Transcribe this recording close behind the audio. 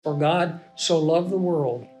For God so loved the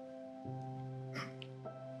world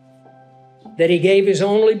that he gave his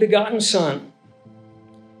only begotten Son,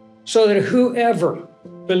 so that whoever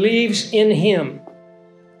believes in him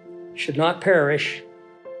should not perish,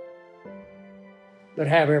 but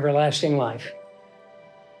have everlasting life.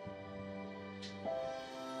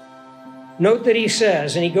 Note that he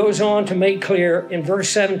says, and he goes on to make clear in verse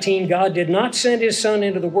 17, God did not send his Son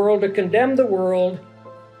into the world to condemn the world,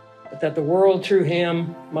 but that the world through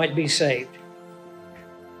him might be saved.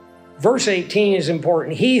 Verse 18 is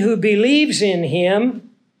important. He who believes in him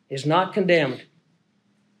is not condemned,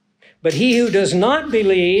 but he who does not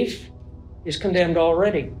believe is condemned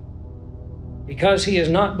already, because he has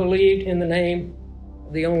not believed in the name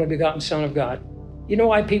of the only begotten Son of God. You know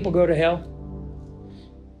why people go to hell?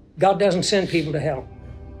 God doesn't send people to hell.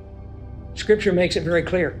 Scripture makes it very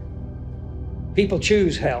clear. People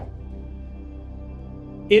choose hell.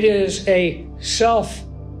 It is a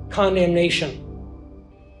self-condemnation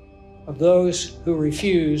of those who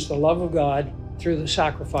refuse the love of God through the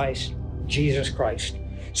sacrifice of Jesus Christ.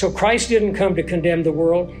 So Christ didn't come to condemn the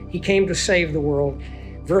world. He came to save the world.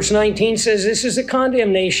 Verse 19 says, this is the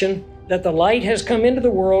condemnation, that the light has come into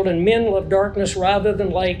the world, and men love darkness rather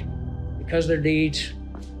than light, because their deeds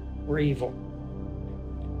were evil.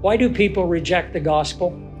 Why do people reject the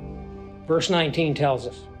gospel? Verse 19 tells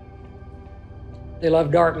us. They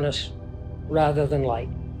love darkness rather than light.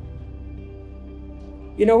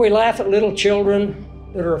 You know, we laugh at little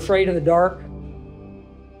children that are afraid of the dark.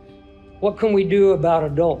 What can we do about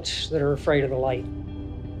adults that are afraid of the light?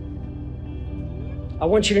 I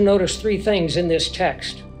want you to notice three things in this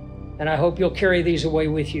text, and I hope you'll carry these away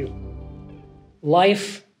with you.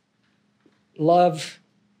 Life, love,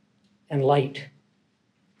 and light.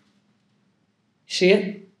 See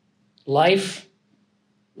it? Life,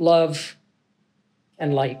 love,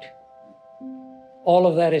 and light. All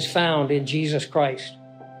of that is found in Jesus Christ.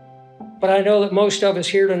 But I know that most of us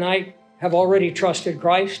here tonight have already trusted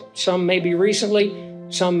Christ. Some maybe recently,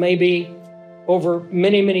 some maybe over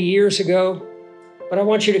many, many years ago. But I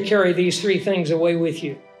want you to carry these three things away with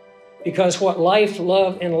you, because what life,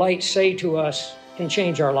 love, and light say to us can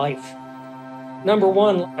change our life. Number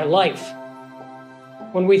one, life.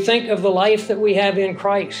 When we think of the life that we have in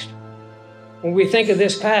Christ, when we think of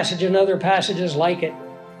this passage and other passages like it,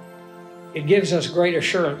 it gives us great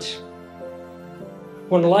assurance.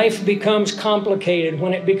 When life becomes complicated,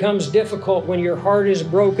 when it becomes difficult, when your heart is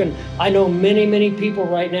broken, I know many, many people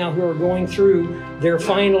right now who are going through their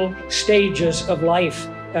final stages of life,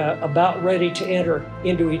 about ready to enter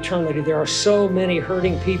into eternity. There are so many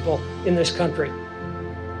hurting people in this country.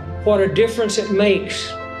 What a difference it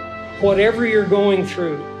makes, whatever you're going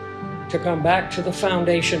through, to come back to the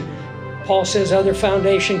foundation. Paul says, other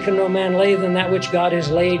foundation can no man lay than that which God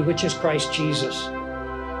has laid, which is Christ Jesus.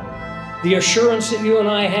 The assurance that you and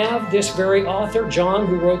I have, this very author, John,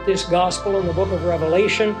 who wrote this gospel in the book of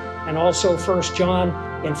Revelation, and also 1 John,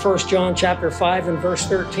 in 1 John chapter 5 and verse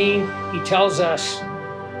 13, he tells us,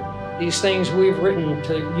 these things we've written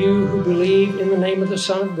to you who believe in the name of the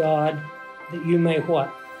Son of God, that you may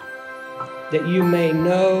what? That you may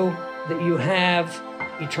know that you have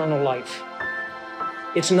eternal life.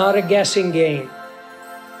 It's not a guessing game.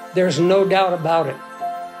 There's no doubt about it.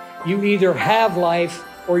 You either have life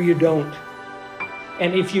or you don't.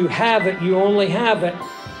 And if you have it, you only have it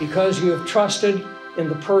because you have trusted in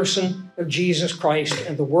the person of Jesus Christ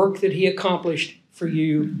and the work that he accomplished for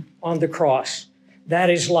you on the cross. That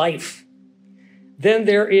is life. Then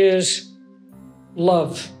there is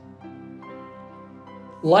love.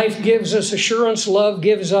 Life gives us assurance. Love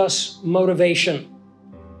gives us motivation.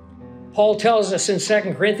 Paul tells us in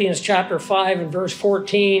 2 Corinthians chapter 5 and verse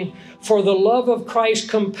 14, for the love of Christ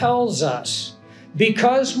compels us,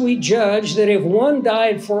 because we judge that if one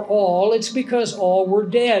died for all, it's because all were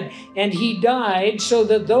dead. And he died so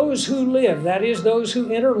that those who live, that is, those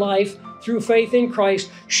who enter life through faith in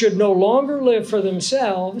Christ, should no longer live for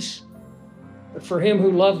themselves, but for him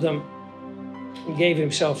who loved them and gave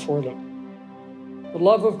himself for them. The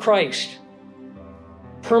love of Christ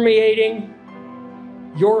permeating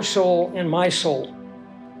your soul and my soul,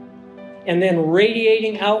 and then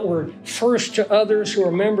radiating outward, first to others who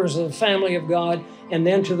are members of the family of God, and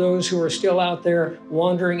then to those who are still out there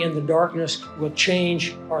wandering in the darkness, will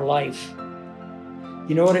change our life.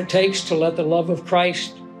 You know what it takes to let the love of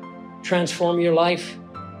Christ transform your life?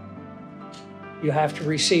 You have to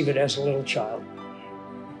receive it as a little child.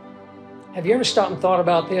 Have you ever stopped and thought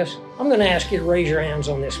about this? I'm going to ask you to raise your hands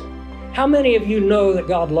on this one. How many of you know that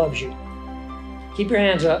God loves you? Keep your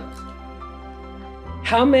hands up.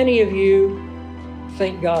 How many of you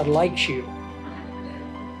think God likes you?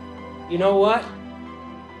 You know what?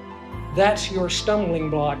 that's your stumbling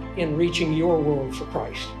block in reaching your world for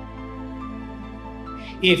Christ.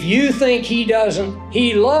 If you think He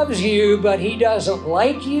loves you, but He doesn't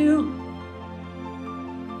like you,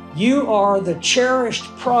 you are the cherished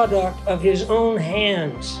product of His own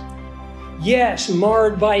hands. Yes,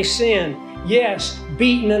 marred by sin. Yes,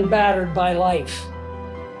 beaten and battered by life.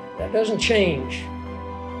 That doesn't change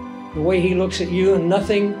the way He looks at you, and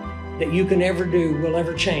nothing that you can ever do will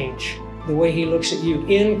ever change the way He looks at you.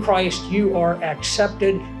 In Christ, you are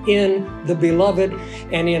accepted in the Beloved,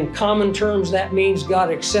 and in common terms, that means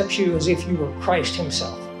God accepts you as if you were Christ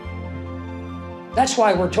Himself. That's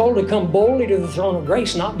why we're told to come boldly to the throne of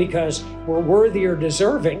grace, not because we're worthy or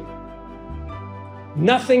deserving.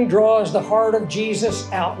 Nothing draws the heart of Jesus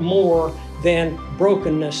out more than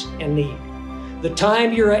brokenness and need. The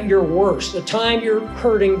time you're at your worst, the time you're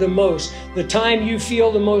hurting the most, the time you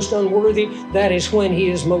feel the most unworthy, that is when He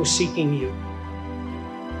is most seeking you.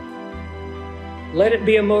 Let it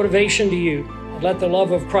be a motivation to you. Let the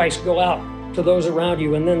love of Christ go out to those around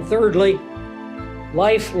you. And then thirdly,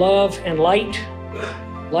 life, love, and light.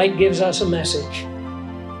 Light gives us a message.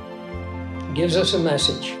 It gives us a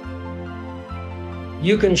message.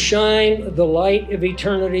 You can shine the light of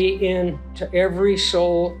eternity into every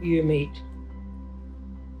soul you meet.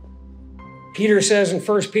 Peter says in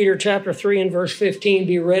 1 Peter chapter 3 and verse 15,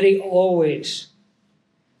 be ready always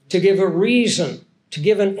to give a reason, to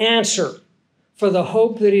give an answer for the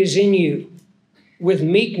hope that is in you with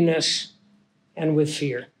meekness and with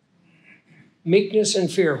fear. Meekness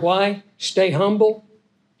and fear. Why? Stay humble,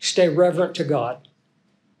 stay reverent to God.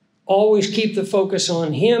 Always keep the focus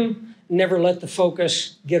on Him, never let the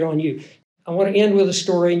focus get on you. I want to end with a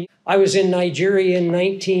story. I was in Nigeria in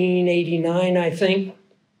 1989, I think.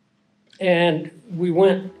 And we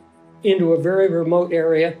went into a very remote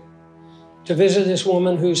area to visit this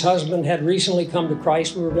woman whose husband had recently come to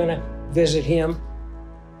Christ. We were going to visit him,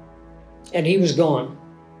 and he was gone.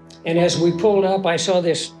 And as we pulled up, I saw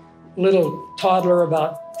this little toddler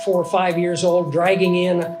about 4 or 5 years old dragging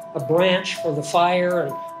in a branch for the fire,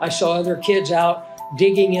 and I saw other kids out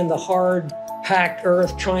digging in the hard, packed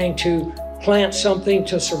earth, trying to plant something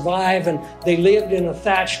to survive, and they lived in a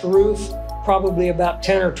thatched roof, probably about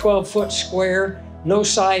 10 or 12 foot square, no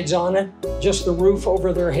sides on it, just the roof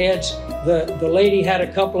over their heads. The lady had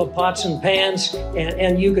a couple of pots and pans,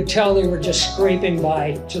 and you could tell they were just scraping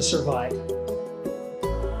by to survive.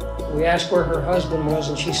 We asked where her husband was,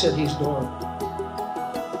 and she said he's gone.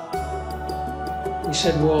 We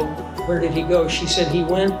said, well, where did he go? She said he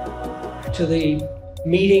went to the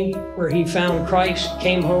meeting where he found Christ,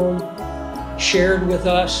 came home, shared with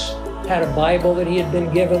us, had a Bible that he had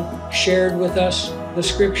been given, shared with us the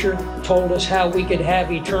scripture, told us how we could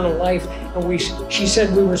have eternal life. And she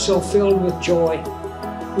said we were so filled with joy.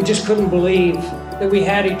 We just couldn't believe that we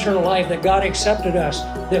had eternal life, that God accepted us,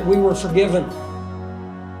 that we were forgiven.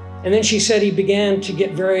 And then she said he began to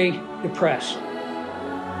get very depressed.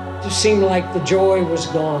 It just seemed like the joy was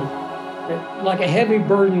gone. Like a heavy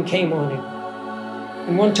burden came on him.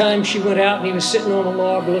 And one time she went out and he was sitting on a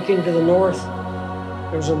log looking to the north.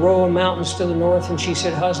 There was a row of mountains to the north, and she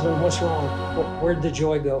said, husband, what's wrong? Where'd the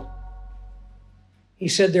joy go? He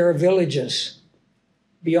said, there are villages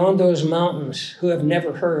beyond those mountains who have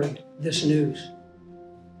never heard this news.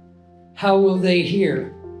 How will they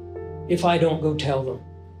hear if I don't go tell them?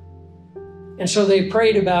 And so they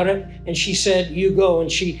prayed about it, and she said, you go.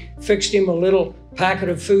 And she fixed him a little packet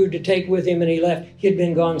of food to take with him, and he left. He had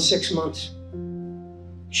been gone 6 months.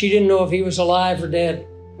 She didn't know if he was alive or dead.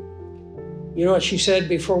 You know what she said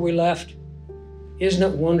before we left? Isn't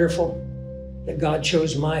it wonderful that God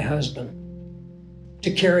chose my husband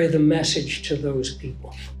to carry the message to those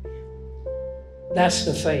people? That's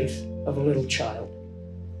the faith of a little child.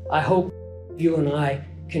 I hope you and I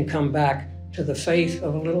can come back to the faith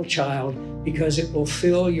of a little child, because it will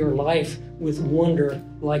fill your life with wonder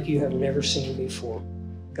like you have never seen before.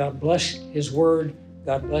 God bless His word.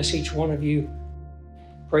 God bless each one of you.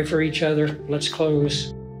 Pray for each other. Let's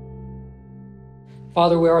close.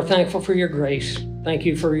 Father, we are thankful for your grace. Thank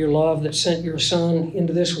you for your love that sent your Son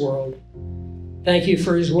into this world. Thank you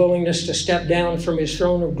for His willingness to step down from His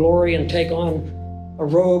throne of glory and take on a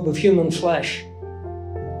robe of human flesh,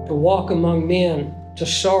 to walk among men, to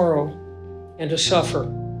sorrow and to suffer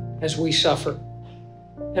as we suffer,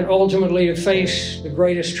 and ultimately to face the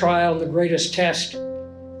greatest trial, the greatest test,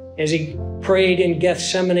 as He prayed in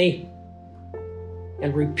Gethsemane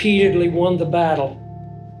and repeatedly won the battle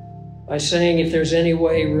by saying, if there's any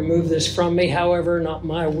way, remove this from me. However, not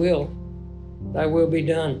my will, thy will be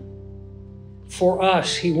done. For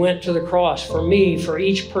us, He went to the cross. For me, for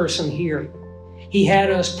each person here, He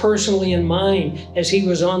had us personally in mind as he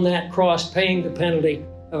was on that cross paying the penalty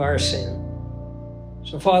of our sin.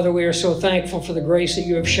 So, Father, we are so thankful for the grace that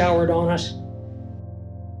you have showered on us.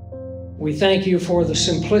 We thank you for the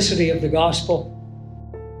simplicity of the gospel.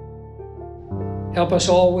 Help us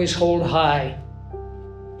always hold high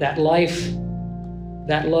that life,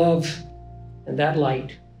 that love, and that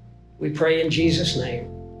light. We pray in Jesus' name.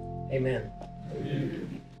 Amen.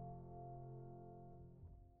 Amen.